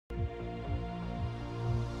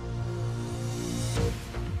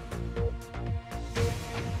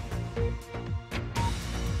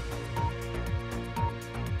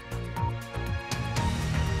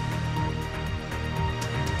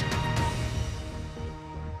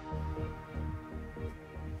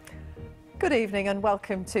Good evening and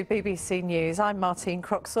welcome to BBC News. I'm Martine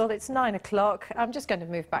Croxall. It's 9 o'clock. I'm just going to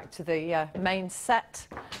move back to the main set.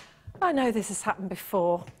 I know this has happened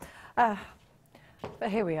before, but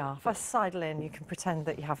here we are. If I sidle in, you can pretend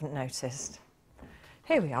that you haven't noticed.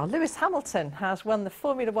 Here we are. Lewis Hamilton has won the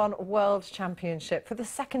Formula One World Championship for the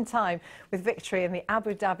second time with victory in the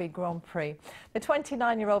Abu Dhabi Grand Prix. The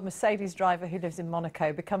 29-year-old Mercedes driver who lives in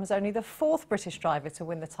Monaco becomes only the fourth British driver to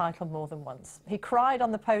win the title more than once. He cried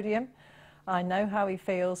on the podium. I know how he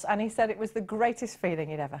feels, and he said it was the greatest feeling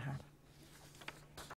he'd ever had.